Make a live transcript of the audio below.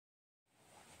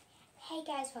Hey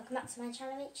guys, welcome back to my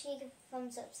channel. Make sure you give a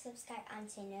thumbs up, subscribe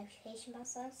and turn notification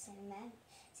bells on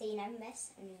so you never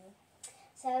miss a new.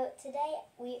 So today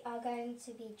we are going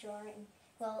to be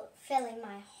filling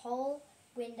my whole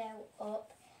window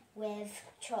up with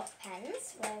chalk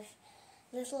pens with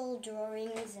little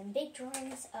drawings and big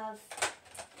drawings of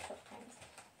chalk pens.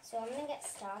 So I'm going to get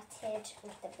started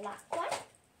with the black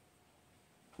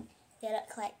one. They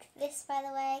look like this, by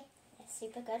the way. They're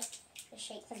super good. Just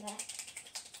shake them there.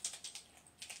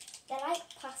 They're like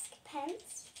plastic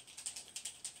pens.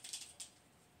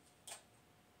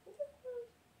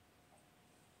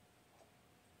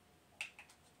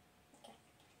 Okay.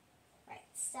 Right,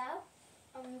 so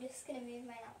I'm just going to move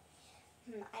mine out.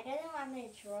 I don't know what I'm going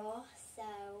to draw, so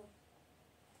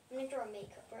I'm going to draw a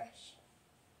makeup brush.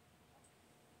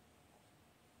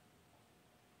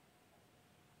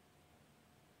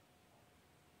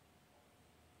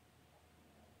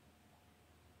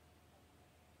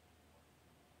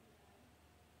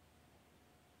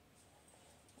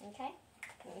 Okay,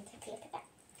 I'm going to take a look at that.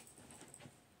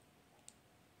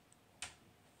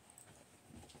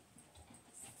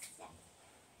 So,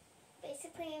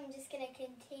 basically I'm just going to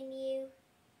continue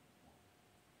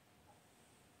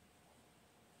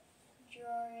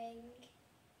drawing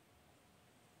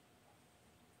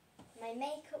my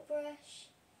makeup brush.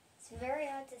 It's very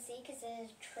hard to see because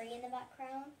there's a tree in the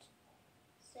background.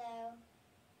 So,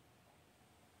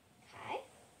 okay,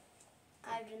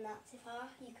 I've done that so far.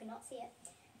 You cannot see it.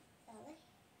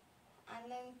 I'm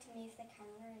going to move the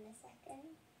camera in a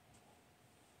second.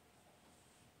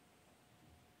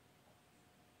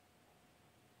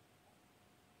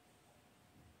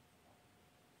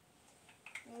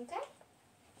 Okay.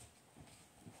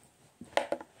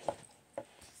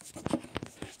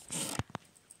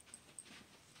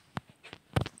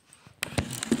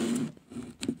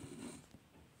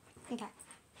 Okay.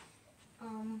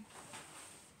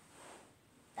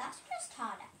 That's just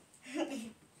harder.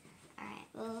 Alright,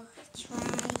 we'll try.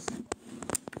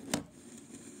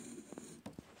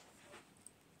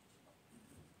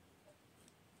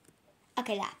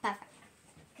 Okay, that's perfect.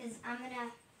 Because I'm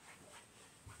gonna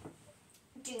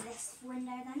do this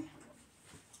window then.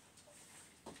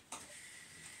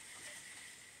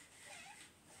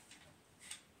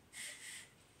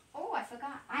 Oh, I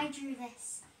forgot. I drew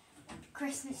this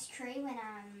Christmas tree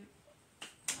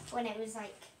when it was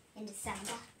like in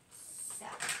December. So,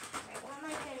 right, what am I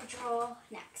going to draw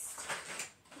next?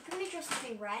 I'm going to draw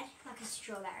something red, like a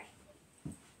strawberry.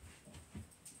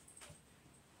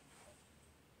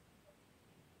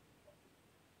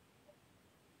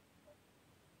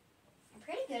 I'm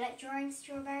pretty good at drawing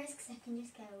strawberries because I can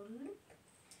just go loop.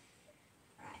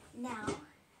 Right, now,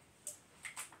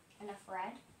 enough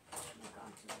red. I'm going to go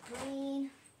on to the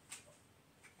green.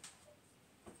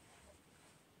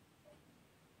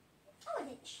 Oh, I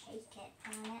didn't shake it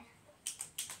on it.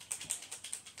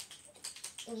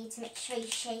 You need to make sure you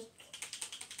shake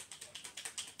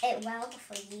it well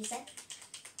before you use it.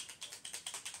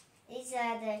 These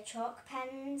are the chalk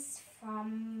pens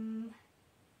from...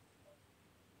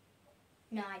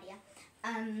 no idea.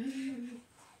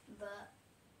 But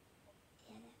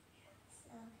yeah,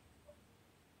 so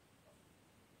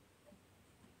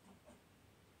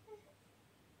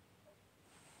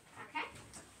okay.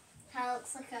 Kind of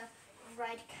looks like a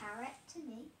red carrot to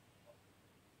me.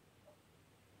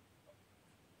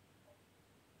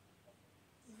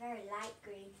 It's very light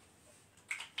green.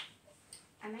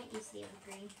 I might use the other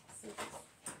green. See this.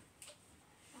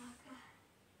 Okay.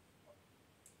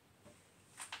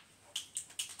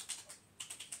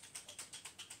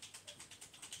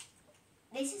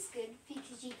 This is good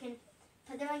because you can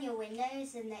put them on your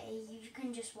windows and you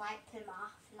can just wipe them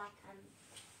off like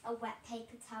a wet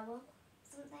paper towel or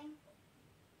something.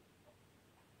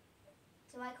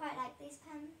 So I quite like these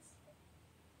pens.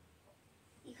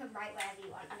 You can write whatever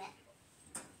you want on it.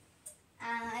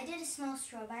 I did a small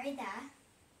strawberry there.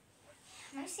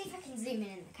 Let me see if I can zoom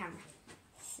in the camera.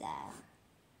 So,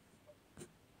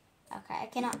 okay, I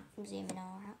cannot zoom in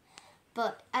all out.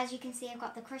 But as you can see, I've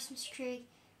got the Christmas tree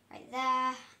right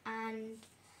there and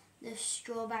the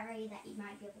strawberry that you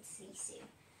might be able to see soon.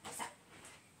 So,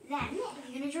 then, if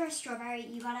you're going to draw a strawberry,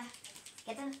 you got to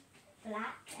get the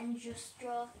black and just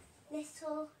draw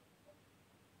little,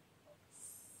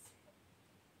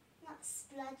 not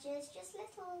splodges, just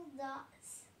little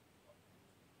dots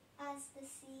as the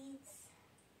seeds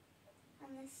on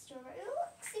the strawberry. Ooh,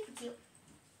 super cute.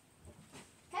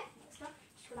 Okay, let's go.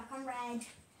 Just go back on red.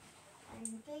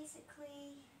 And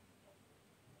basically,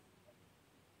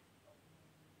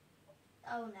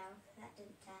 oh no, that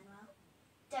didn't turn well.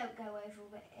 Don't go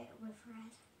over it with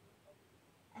red.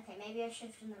 Okay, maybe I should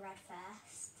have done the red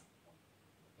first.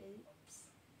 Oops.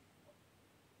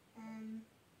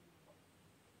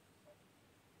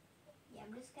 Yeah,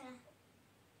 I'm just gonna.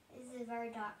 This is a very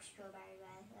dark strawberry,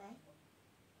 by the way.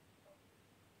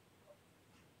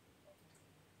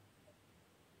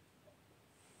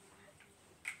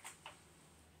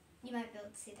 You might be able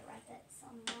to see the red bits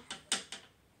on there.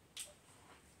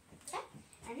 Okay,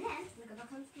 and then I'm gonna go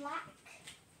back on black.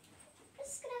 I'm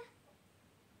just gonna.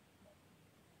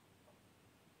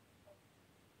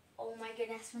 Oh my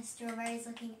goodness, my strawberry is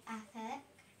looking epic.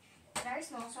 It's very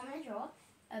small, so I'm gonna draw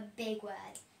a big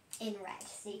word in red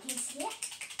so you can see it.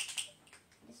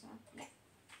 This one, yeah.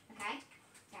 Okay,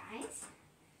 guys.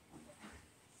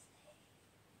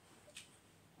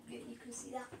 Good, you can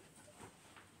see that.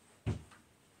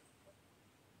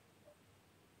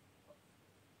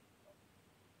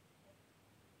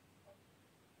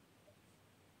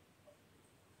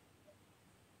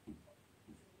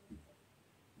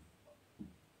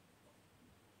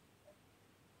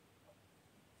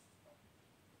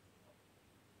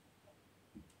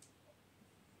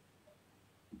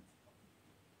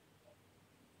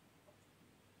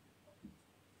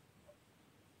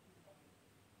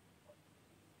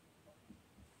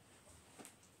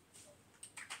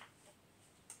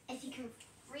 If you can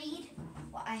read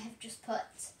what I have just put.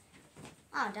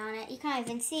 Oh darn it, you can't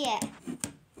even see it.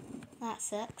 That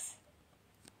sucks.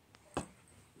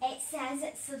 It says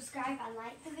subscribe and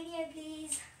like the video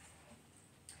please.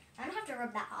 I'm going to have to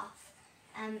rub that off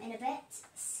in a bit.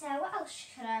 So what else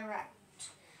should I write?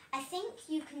 I think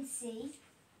you can see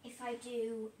if I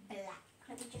do black.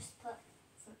 Let me just put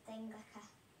something like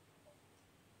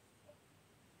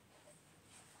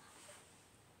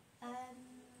a...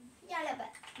 yeah, a little bit.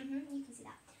 You can see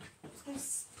that. I'm just going to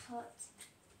put...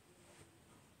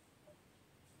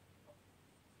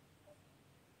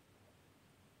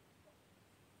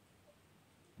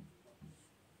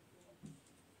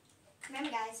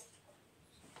 Remember guys,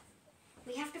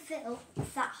 we have to fill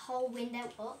that whole window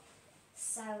up,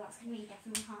 so that's going to be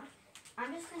definitely hard.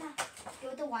 I'm just going to go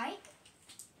with the white.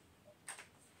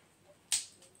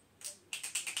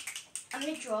 I'm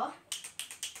going to draw.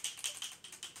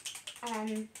 I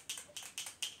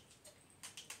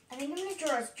think I'm going to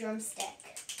draw a drumstick.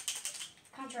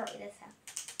 Can't draw it with this hand.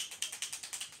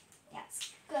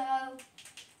 Let's go.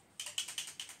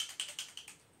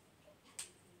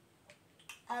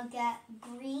 I'll get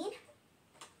green,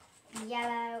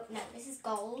 yellow, no, this is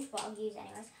gold, but I'll use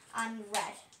anyways, and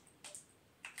red.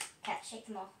 Okay, shake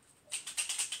them all.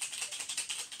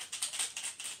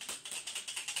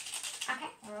 Okay,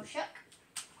 we're all shook.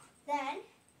 Then,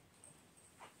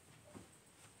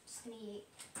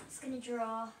 just gonna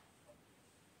draw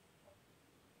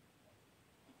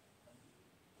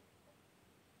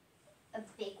a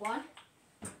big one.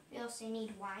 We also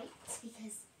need white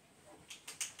because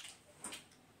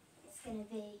it's gonna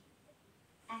be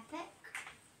epic.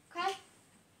 Okay.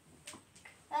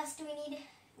 What else do we need?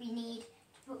 We need to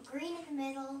put green in the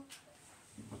middle.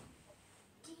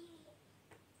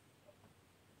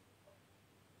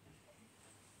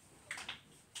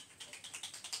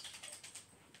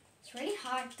 It's really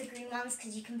hard with the green ones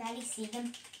because you can barely see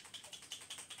them.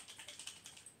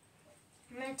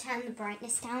 I'm going to turn the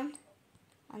brightness down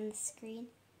on the screen.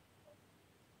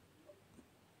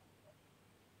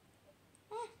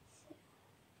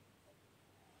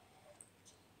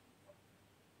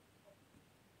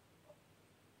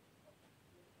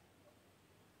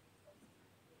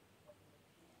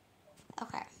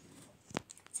 Okay.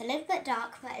 It's a little bit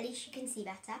dark, but at least you can see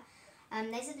better.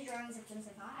 Those are the drawings I've done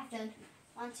so far. I've done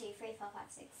 1, 2, 3, 4, 5,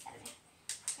 6, 7.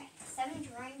 Okay, 7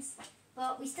 drawings,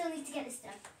 but we still need to get this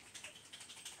done.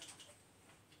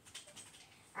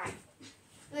 Alright,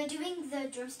 we're doing the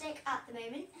drumstick at the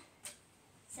moment,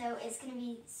 so it's going to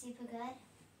be super good.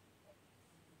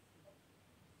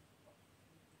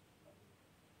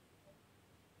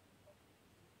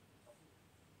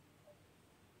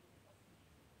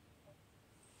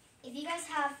 If you guys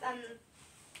have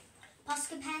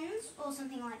Posca pens or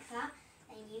something like that,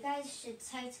 then you guys should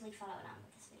totally follow along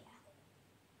with this video.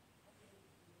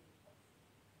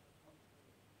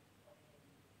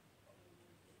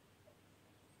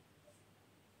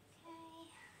 Okay.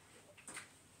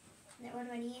 Then what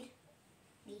do I need?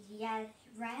 Need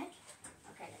red.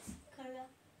 Okay, let's colour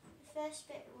the first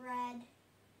bit red.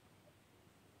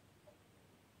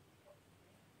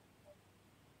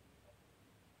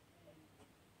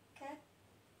 Okay.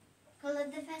 Colour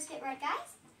the first bit red,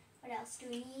 guys. What else do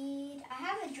we need? I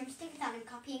have a drumstick that I'm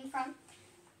copying from.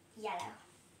 Yellow.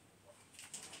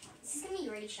 This is going to be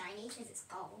really shiny because it's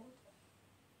gold.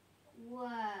 Whoa.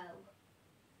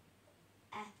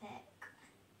 Epic.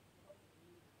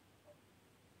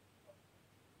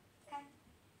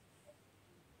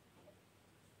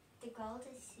 gold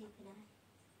is super nice.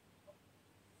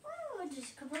 Woo,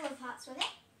 just a couple of hearts with it.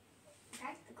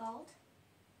 Okay, the gold.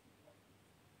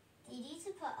 You need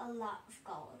to put a lot of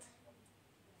gold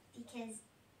because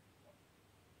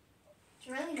it's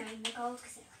really annoying, the gold,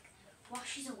 because it like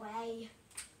washes away.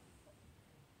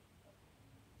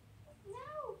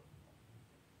 No!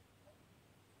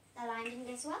 That line didn't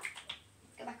go so well.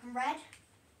 Go back on red.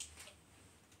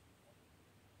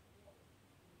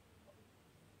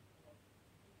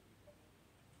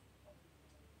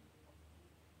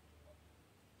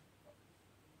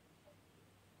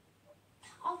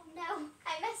 Oh no,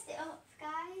 I messed it up,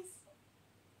 guys.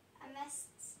 I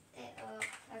messed it up.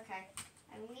 Okay,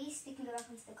 at least we can go back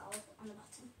onto the gold on the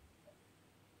bottom.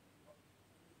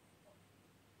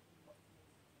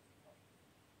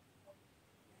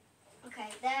 Okay,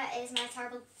 there is my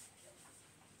terrible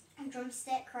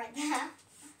drumstick right there.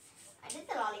 I did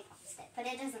the lollipop stick, but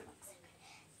it doesn't look so good.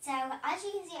 So, as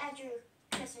you can see, I drew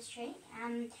a Christmas tree.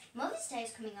 Mother's Day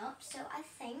is coming up, so I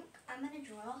think I'm going to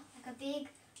draw like a big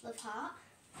love heart.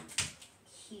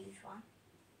 Huge one.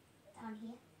 Down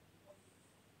here.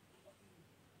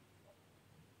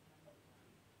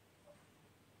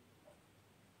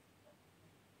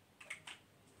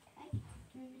 Okay,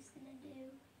 I'm just going to do...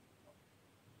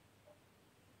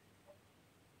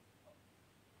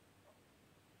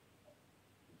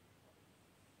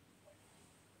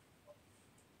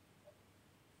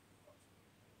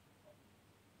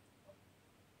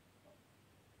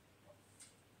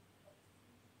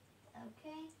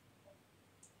 Okay.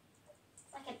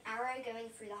 It's like an arrow going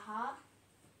through the heart.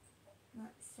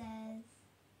 That says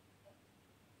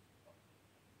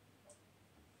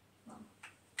Mum.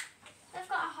 So I've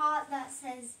got a heart that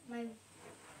says my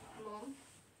mum,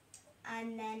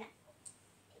 and then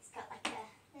it's got like a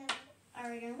little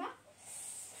arrow going back.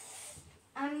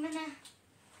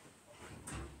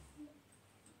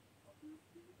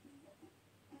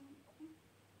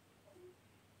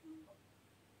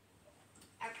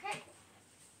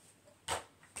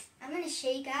 I'm gonna show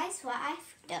you guys what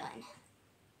I've done.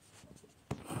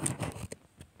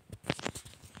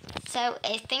 So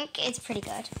I think it's pretty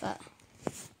good, but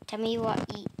tell me what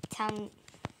you tell me.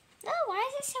 No, why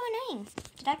is it so annoying?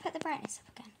 Did I put the brightness up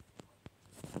again?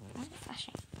 Why is it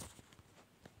flashing?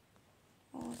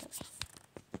 All the way.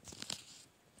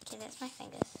 Okay, that's my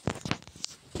fingers.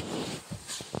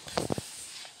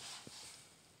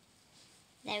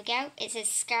 There we go. It says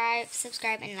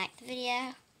subscribe and like the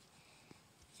video.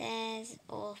 There's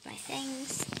all of my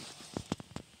things.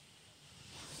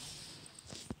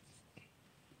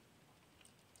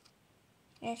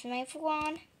 There's my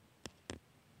one.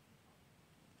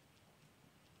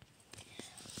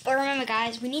 But remember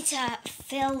guys, we need to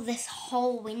fill this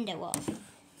whole window up.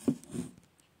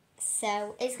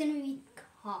 So it's going to be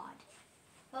hard,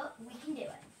 but we can do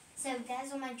it. So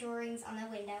there's all my drawings on the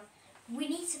window. We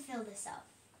need to fill this up.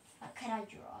 What could I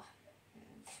draw?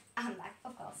 A handbag,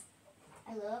 of course.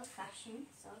 I love fashion,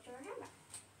 so I'll draw a handbag.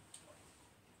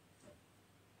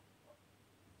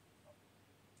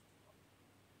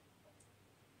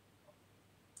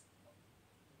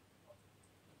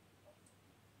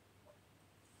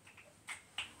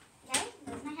 Okay,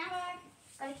 there's my handbag.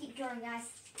 Gotta keep drawing, guys.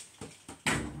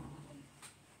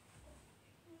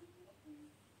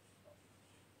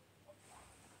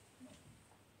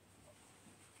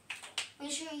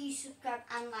 Make sure you subscribe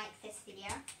and like this video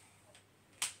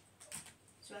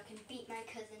so I can beat my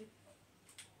cousin.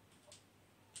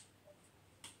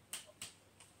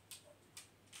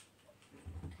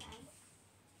 Okay.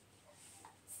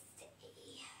 Let's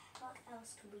see. What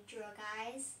else can we draw,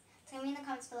 guys? Tell me in the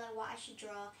comments below what I should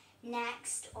draw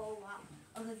next or what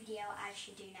other video I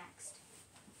should do next.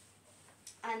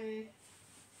 I'm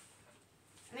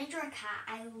going to draw a cat.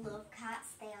 I love cats.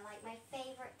 They are like my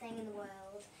favourite thing in the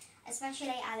world.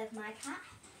 Especially I love my cat.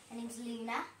 Her name's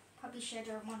Luna. Probably showed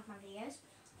her in one of my videos.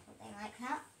 Something like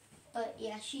that. But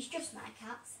yeah, she's just my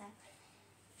cat, so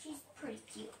she's pretty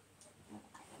cute.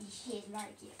 She is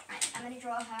very cute. Right, I'm going to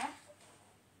draw her.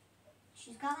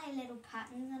 She's got like little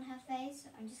patterns on her face, so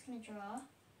I'm just going to draw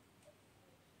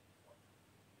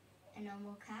a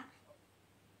normal cat.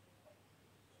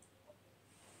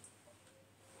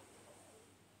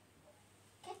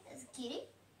 Okay, that's a cutie.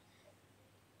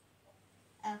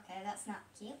 Okay, that's not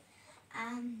cute.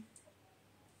 I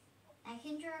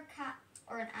can draw a cat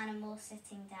or an animal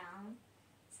sitting down,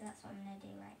 so that's what I'm going to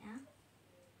do right now.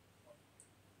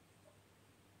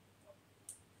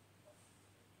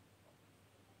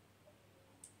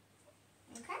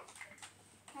 Okay,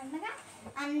 and my cat.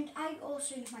 And I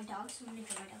also use my dog, so I'm going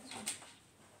to draw my dog as well.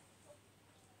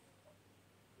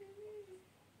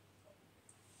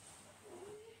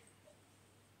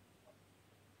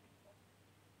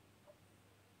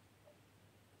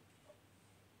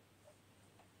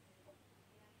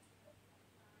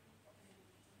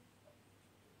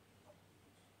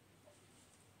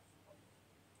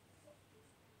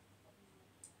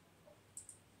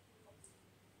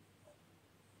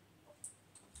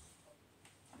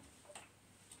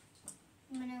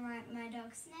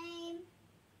 dog's name,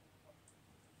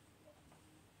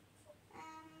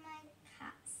 and my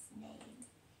cat's name.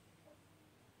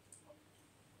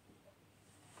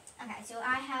 Okay, so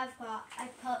I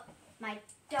put my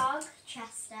dog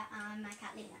Chester and my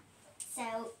cat Luna.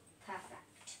 So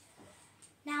perfect.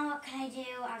 Now what can I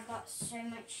do? I've got so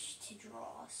much to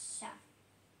draw. So I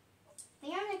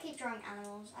think I'm gonna keep drawing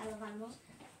animals. I love animals.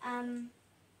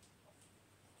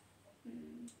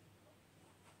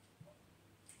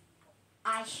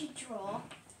 I should draw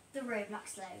the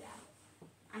Roblox logo.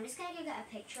 I'm just gonna go get a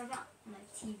picture of it on my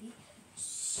TV.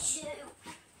 So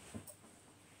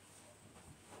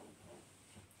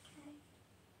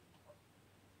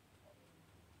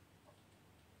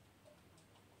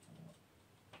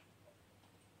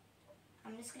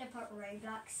I'm just going to put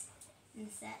Roblox in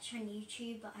the search on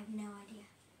YouTube, but I have no idea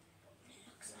what it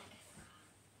looks like.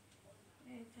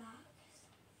 Roblox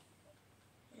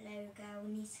logo,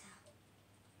 we need to...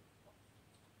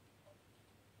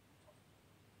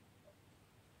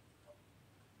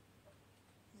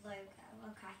 Logo,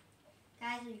 okay.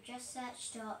 Guys, we've just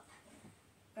searched up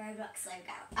Roblox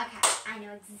logo. Okay, I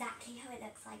know exactly how it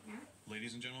looks like now.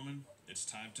 Ladies and gentlemen, it's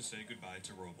time to say goodbye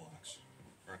to Roblox.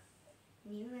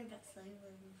 New Roblox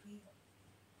logo review.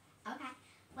 Okay,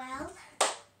 well,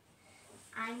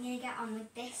 I'm gonna get on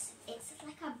with this. It's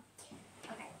like a...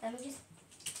 Okay, let me just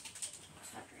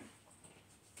start drawing.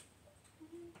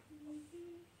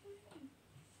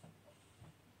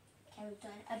 Okay, we've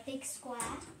done a big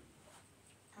square.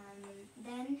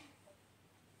 Then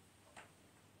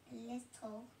a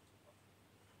little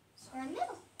square in the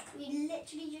middle. We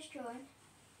literally just drawn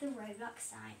the Roblox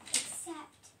sign,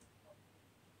 except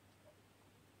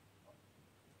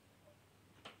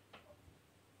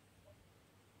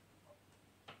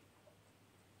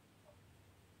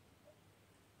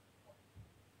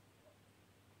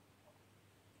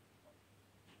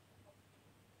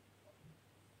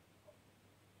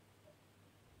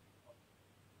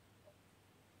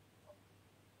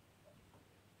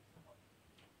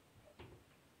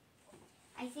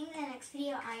I think the next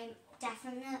video I'm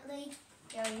definitely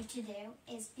going to do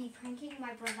is be pranking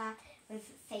my brother with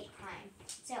fake Prime.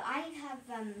 So I have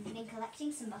been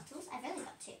collecting some bottles. I've only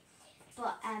got 2.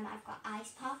 But I've got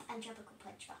Ice Pop and Tropical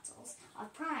Punch bottles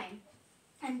of Prime.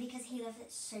 And because he loves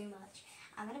it so much,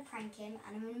 I'm going to prank him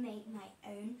and I'm going to make my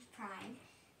own Prime.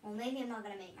 Well, maybe I'm not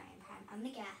going to make my own Prime. I'm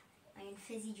going to get my own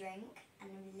fizzy drink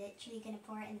and I'm literally going to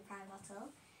pour it in the Prime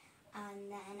bottle. And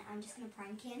then I'm just going to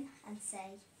prank him and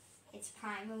say, it's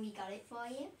Prime and we got it for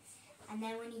you. And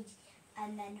then when he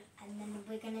when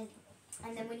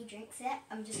he drinks it,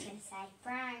 I'm just gonna say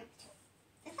pranked.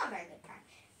 It's not very good prank,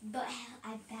 but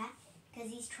I bet because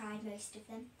he's tried most of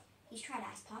them. He's tried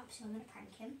Ice Pop, so I'm gonna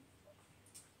prank him.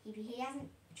 He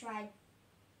hasn't tried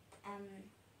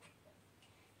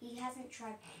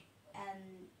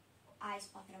Ice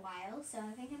Pop in a while, so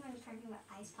I think I'm gonna prank him with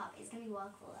Ice Pop. It's gonna be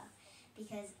well cooler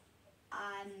because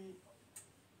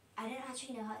I don't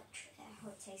actually know how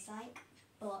it tastes like,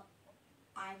 but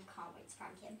I can't wait to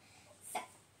prank him. So,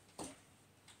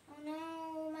 oh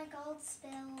no, my gold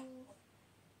spill.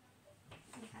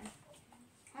 Okay,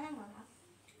 and then I'm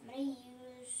gonna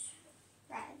use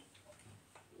red.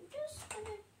 I'm just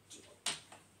gonna do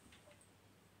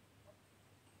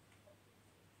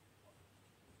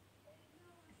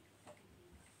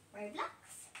Roblox.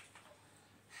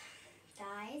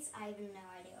 Guys, I have no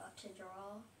idea what to draw.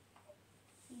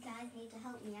 You guys need to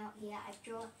help me out here. I've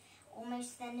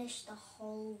almost finished the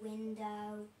whole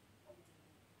window.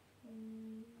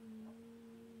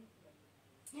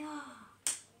 Yeah.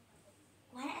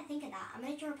 Why didn't I think of that? I'm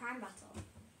going to draw a Prime bottle.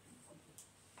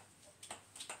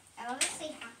 I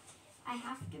obviously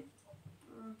have to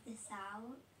rub this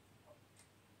out.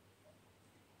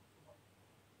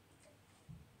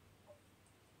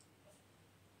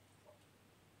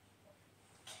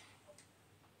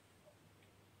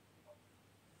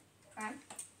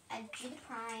 I drew the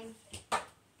Prime.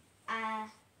 I'm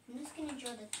just gonna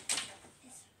draw the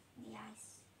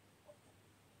ice.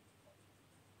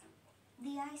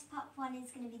 The Ice Pop one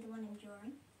is gonna be the one I'm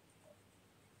drawing.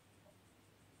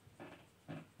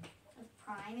 With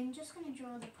Prime, I'm just gonna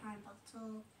draw the Prime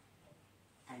bottle.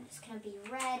 And it's gonna be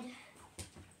red,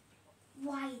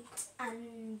 white,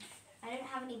 and I don't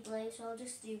have any blue, so I'll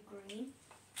just do green,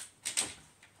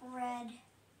 red.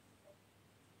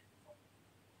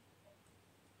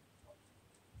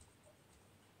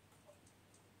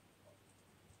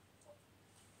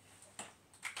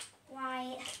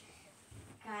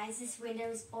 Guys, this window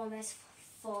is almost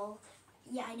full.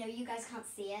 Yeah, I know you guys can't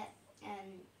see it,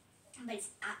 but it's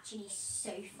actually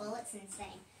so full, it's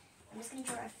insane. I'm just going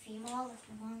to draw a few more with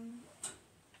one,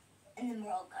 and then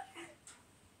we're all good.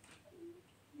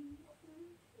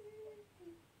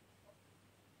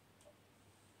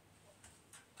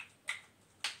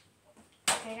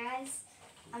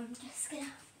 I'm just gonna...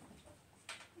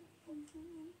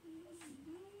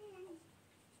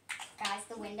 Guys,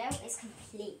 the window is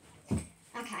complete.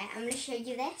 Okay, I'm gonna show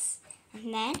you this,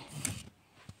 and then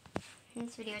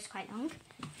this video is quite long.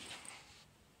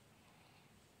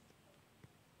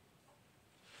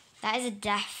 That is a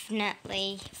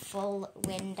definitely full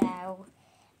window.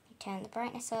 Turn the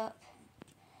brightness up.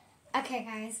 Okay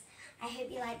guys, I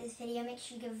hope you liked this video. Make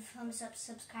sure you give a thumbs up,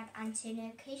 subscribe and turn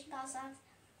notification bells on.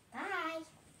 Bye!